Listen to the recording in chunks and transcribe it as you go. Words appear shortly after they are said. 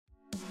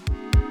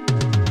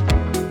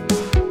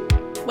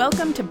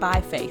Welcome to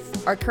By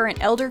Faith, our current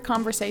Elder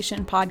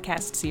Conversation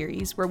podcast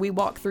series where we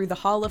walk through the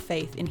Hall of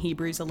Faith in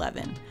Hebrews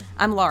 11.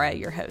 I'm Laura,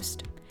 your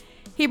host.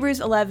 Hebrews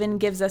 11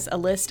 gives us a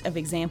list of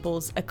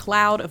examples, a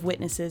cloud of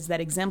witnesses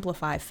that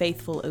exemplify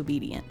faithful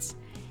obedience.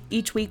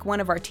 Each week, one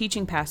of our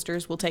teaching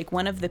pastors will take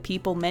one of the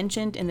people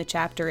mentioned in the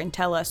chapter and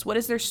tell us what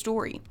is their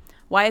story,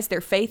 why is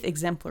their faith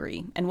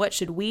exemplary, and what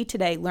should we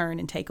today learn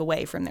and take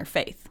away from their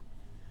faith.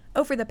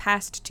 Over the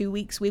past 2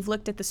 weeks, we've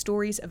looked at the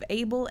stories of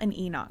Abel and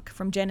Enoch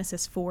from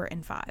Genesis 4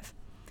 and 5.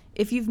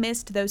 If you've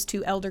missed those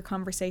two elder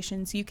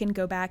conversations, you can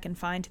go back and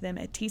find them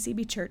at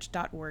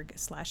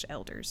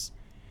tcbchurch.org/elders.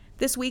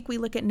 This week we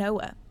look at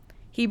Noah.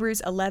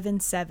 Hebrews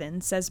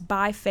 11:7 says,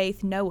 "By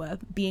faith Noah,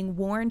 being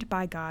warned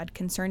by God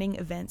concerning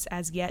events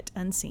as yet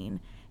unseen,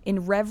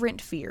 in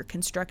reverent fear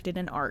constructed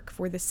an ark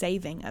for the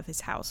saving of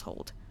his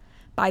household.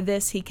 By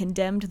this he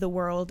condemned the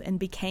world and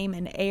became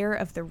an heir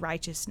of the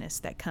righteousness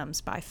that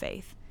comes by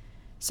faith."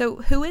 So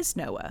who is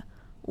Noah?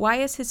 Why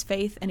is his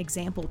faith an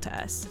example to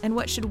us? And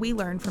what should we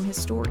learn from his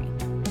story?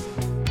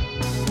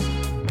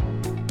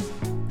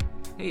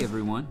 Hey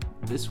everyone,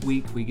 this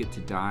week we get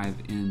to dive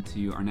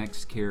into our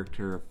next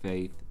character of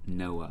faith,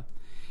 Noah.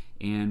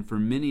 And for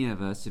many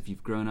of us, if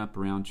you've grown up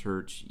around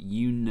church,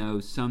 you know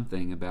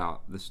something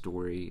about the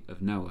story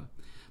of Noah.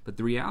 But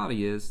the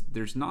reality is,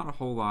 there's not a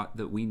whole lot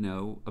that we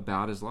know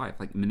about his life.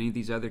 Like many of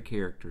these other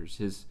characters,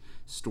 his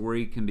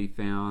story can be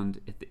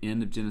found at the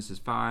end of Genesis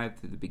 5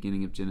 through the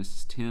beginning of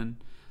Genesis 10.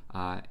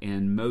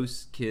 And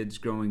most kids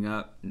growing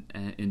up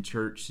in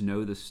church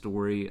know the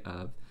story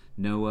of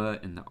Noah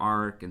and the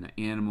ark and the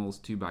animals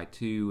 2 by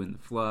 2 and the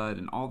flood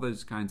and all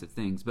those kinds of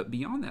things. But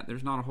beyond that,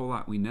 there's not a whole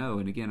lot we know.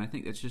 And again, I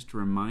think that's just a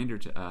reminder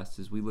to us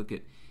as we look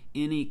at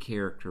any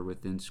character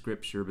within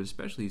Scripture, but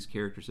especially these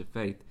characters of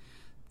faith.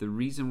 The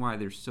reason why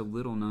there's so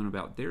little known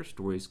about their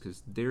story is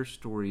because their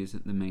story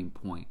isn't the main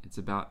point. It's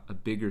about a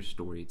bigger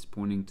story. It's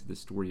pointing to the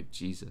story of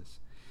Jesus.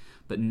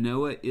 But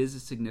Noah is a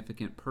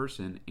significant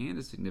person, and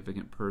a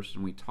significant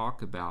person we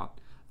talk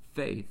about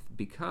faith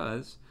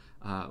because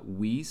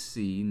we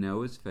see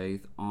Noah's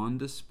faith on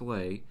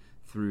display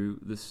through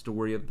the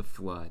story of the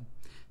flood.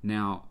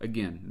 Now,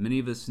 again, many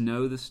of us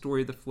know the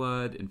story of the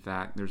flood. In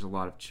fact, there's a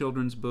lot of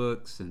children's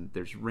books, and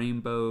there's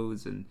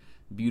rainbows and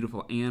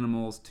beautiful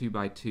animals 2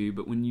 by 2.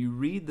 But when you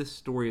read the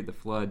story of the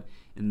flood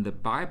in the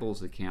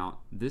Bible's account,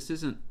 this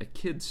isn't a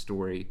kid's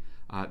story.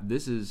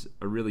 This is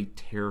a really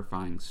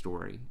terrifying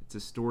story. It's a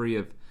story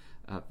of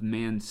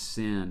man's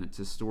sin. It's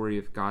a story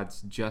of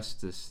God's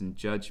justice and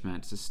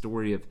judgment. It's a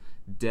story of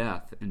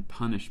death and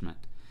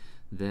punishment.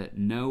 That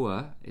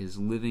Noah is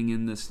living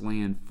in this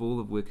land full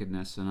of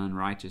wickedness and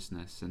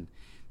unrighteousness, and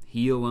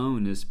he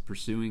alone is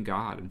pursuing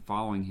God and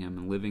following him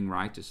and living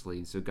righteously.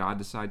 And so God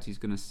decides he's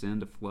going to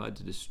send a flood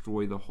to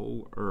destroy the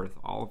whole earth,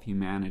 all of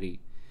humanity.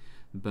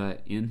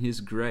 But in his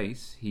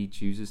grace, he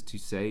chooses to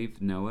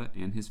save Noah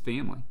and his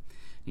family.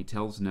 He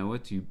tells Noah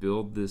to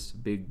build this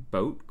big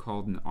boat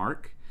called an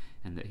ark,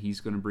 and that he's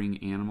going to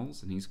bring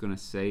animals, and he's going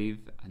to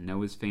save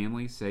Noah's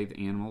family, save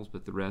animals,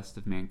 but the rest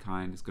of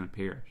mankind is going to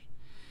perish.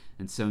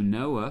 And so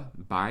Noah,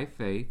 by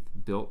faith,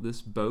 built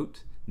this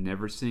boat,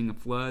 never seeing a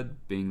flood,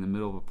 being in the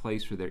middle of a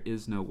place where there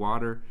is no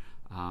water,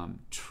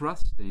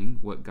 trusting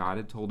what God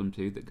had told him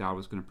to, that God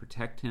was going to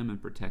protect him and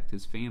protect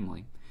his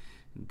family.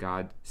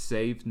 God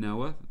saved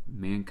Noah.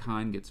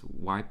 Mankind gets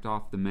wiped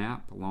off the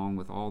map along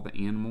with all the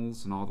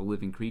animals and all the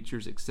living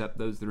creatures except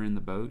those that are in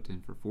the boat.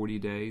 And for 40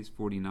 days,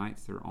 40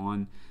 nights, they're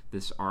on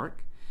this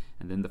ark.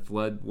 And then the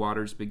flood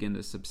waters begin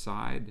to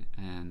subside,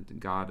 and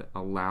God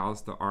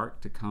allows the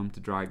ark to come to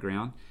dry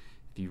ground.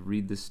 If you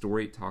read the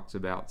story, it talks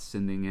about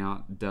sending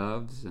out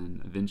doves,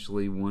 and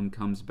eventually one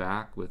comes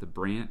back with a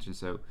branch. And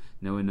so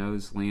Noah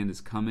knows land is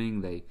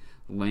coming. They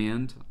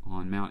land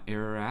on Mount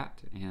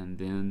Ararat, and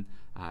then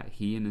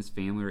he and his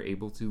family are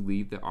able to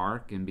leave the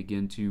ark and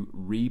begin to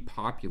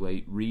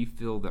repopulate,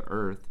 refill the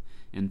earth,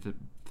 and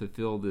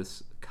fulfill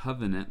this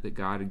covenant that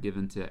God had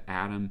given to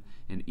Adam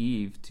and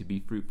Eve to be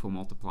fruitful,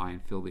 multiply,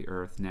 and fill the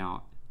earth.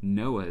 Now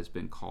Noah has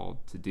been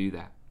called to do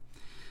that.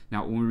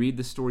 Now, when we read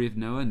the story of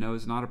Noah,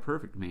 Noah's not a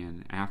perfect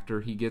man.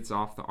 After he gets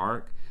off the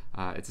ark,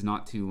 it's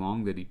not too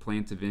long that he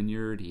plants a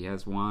vineyard, he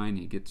has wine,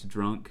 he gets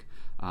drunk,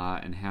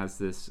 and has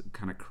this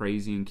kind of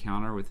crazy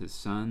encounter with his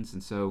sons.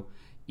 And so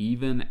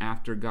even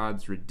after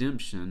God's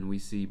redemption, we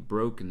see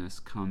brokenness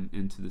come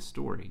into the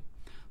story.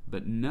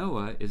 But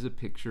Noah is a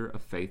picture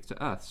of faith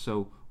to us.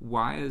 So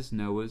why is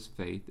Noah's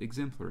faith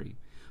exemplary?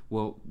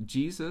 Well,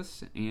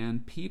 Jesus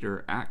and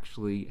Peter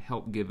actually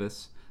help give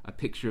us a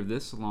picture of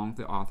this along with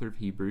the author of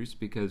Hebrews,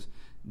 because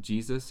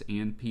Jesus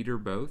and Peter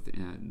both,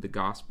 in the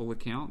gospel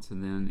accounts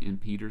and then in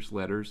Peter's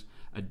letters,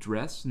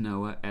 address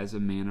Noah as a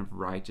man of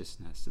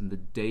righteousness and the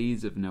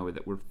days of Noah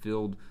that were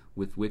filled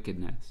with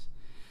wickedness.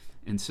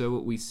 And so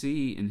what we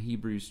see in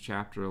Hebrews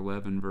chapter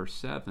 11, verse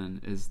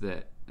 7, is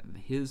that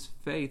his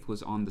faith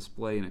was on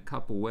display in a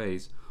couple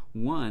ways.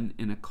 One,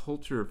 in a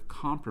culture of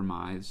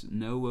compromise,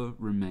 Noah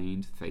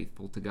remained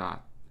faithful to God.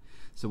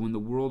 So when the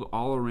world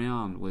all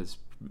around was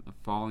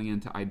falling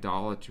into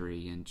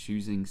idolatry and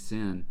choosing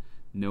sin,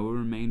 Noah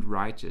remained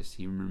righteous.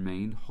 He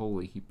remained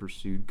holy. He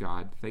pursued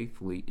God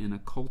faithfully in a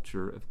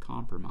culture of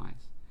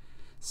compromise.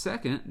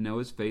 Second,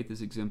 Noah's faith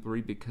is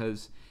exemplary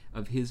because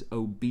of his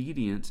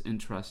obedience and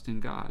trust in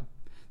God.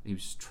 He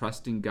was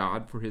trusting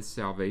God for his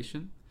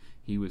salvation.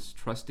 He was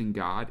trusting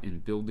God in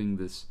building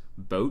this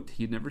boat.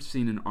 He'd never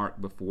seen an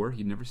ark before.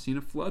 He'd never seen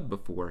a flood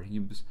before. He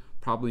was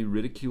probably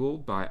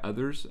ridiculed by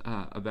others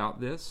about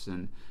this,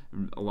 and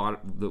a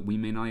lot that we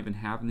may not even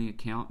have in the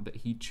account, but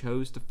he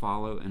chose to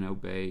follow and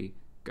obey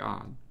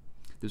God.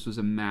 This was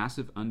a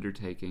massive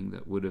undertaking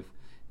that would have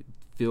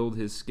filled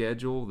his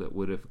schedule, that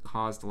would have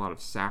caused a lot of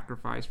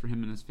sacrifice for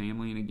him and his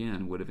family, and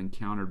again, would have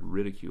encountered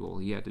ridicule.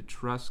 He had to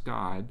trust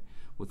God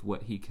with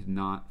what he could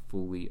not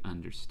fully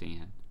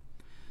understand.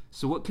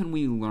 So what can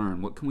we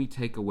learn? What can we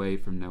take away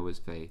from Noah's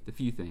faith? A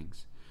few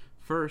things.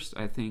 First,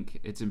 I think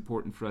it's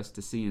important for us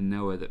to see in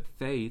Noah that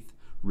faith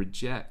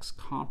rejects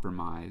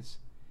compromise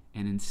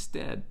and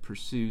instead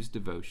pursues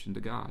devotion to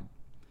God.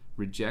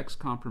 Rejects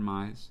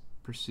compromise,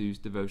 pursues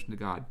devotion to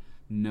God.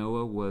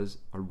 Noah was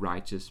a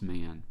righteous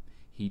man.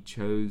 He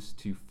chose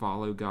to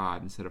follow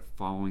God instead of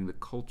following the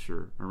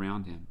culture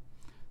around him.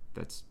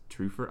 That's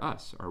true for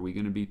us. Are we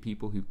going to be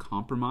people who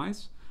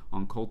compromise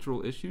on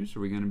cultural issues? Or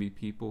are we going to be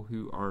people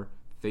who are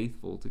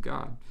faithful to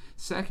God?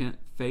 Second,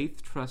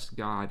 faith trusts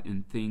God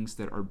in things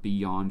that are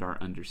beyond our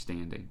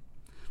understanding.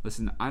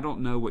 Listen, I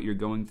don't know what you're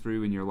going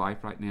through in your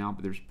life right now,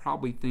 but there's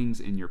probably things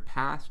in your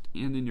past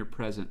and in your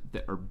present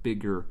that are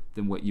bigger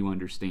than what you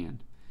understand.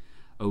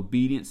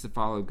 Obedience to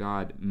follow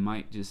God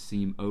might just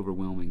seem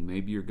overwhelming.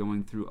 Maybe you're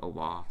going through a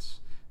loss.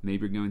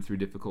 Maybe you're going through a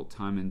difficult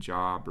time in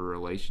job or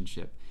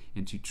relationship.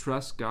 And to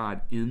trust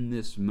God in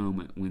this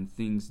moment when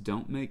things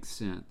don't make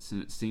sense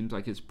and it seems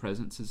like his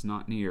presence is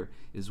not near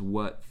is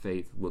what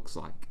faith looks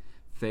like.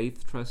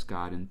 Faith trusts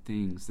God in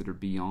things that are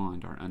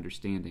beyond our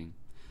understanding.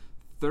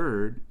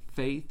 Third,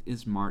 faith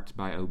is marked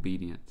by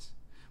obedience.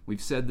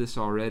 We've said this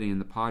already in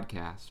the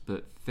podcast,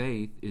 but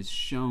faith is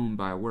shown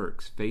by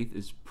works. Faith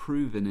is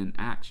proven in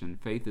action.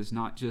 Faith is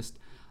not just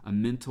a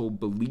mental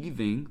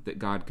believing that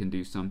God can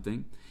do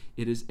something.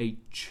 It is a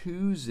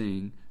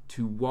choosing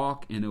to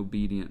walk in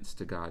obedience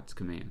to God's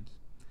commands.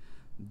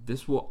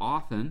 This will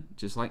often,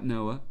 just like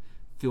Noah,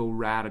 feel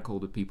radical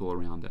to people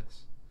around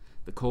us.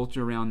 The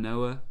culture around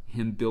Noah,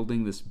 him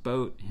building this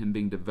boat, him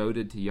being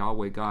devoted to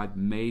Yahweh God,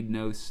 made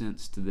no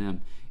sense to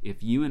them.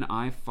 If you and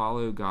I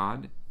follow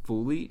God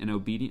fully and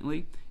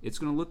obediently, it's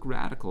going to look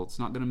radical. It's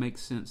not going to make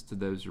sense to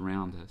those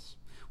around us.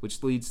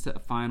 Which leads to a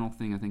final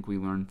thing I think we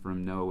learned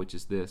from Noah, which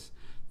is this.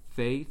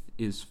 Faith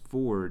is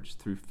forged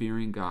through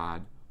fearing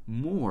God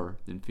more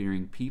than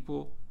fearing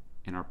people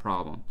and our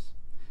problems.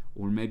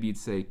 Or maybe you'd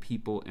say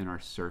people and our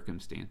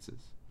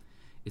circumstances.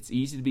 It's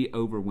easy to be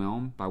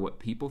overwhelmed by what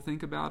people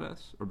think about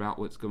us or about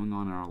what's going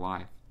on in our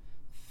life.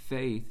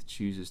 Faith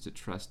chooses to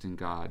trust in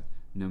God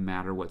no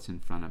matter what's in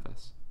front of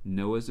us.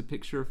 Noah's a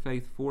picture of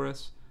faith for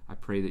us. I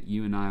pray that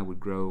you and I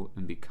would grow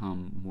and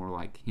become more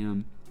like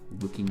him,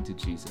 looking to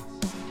Jesus.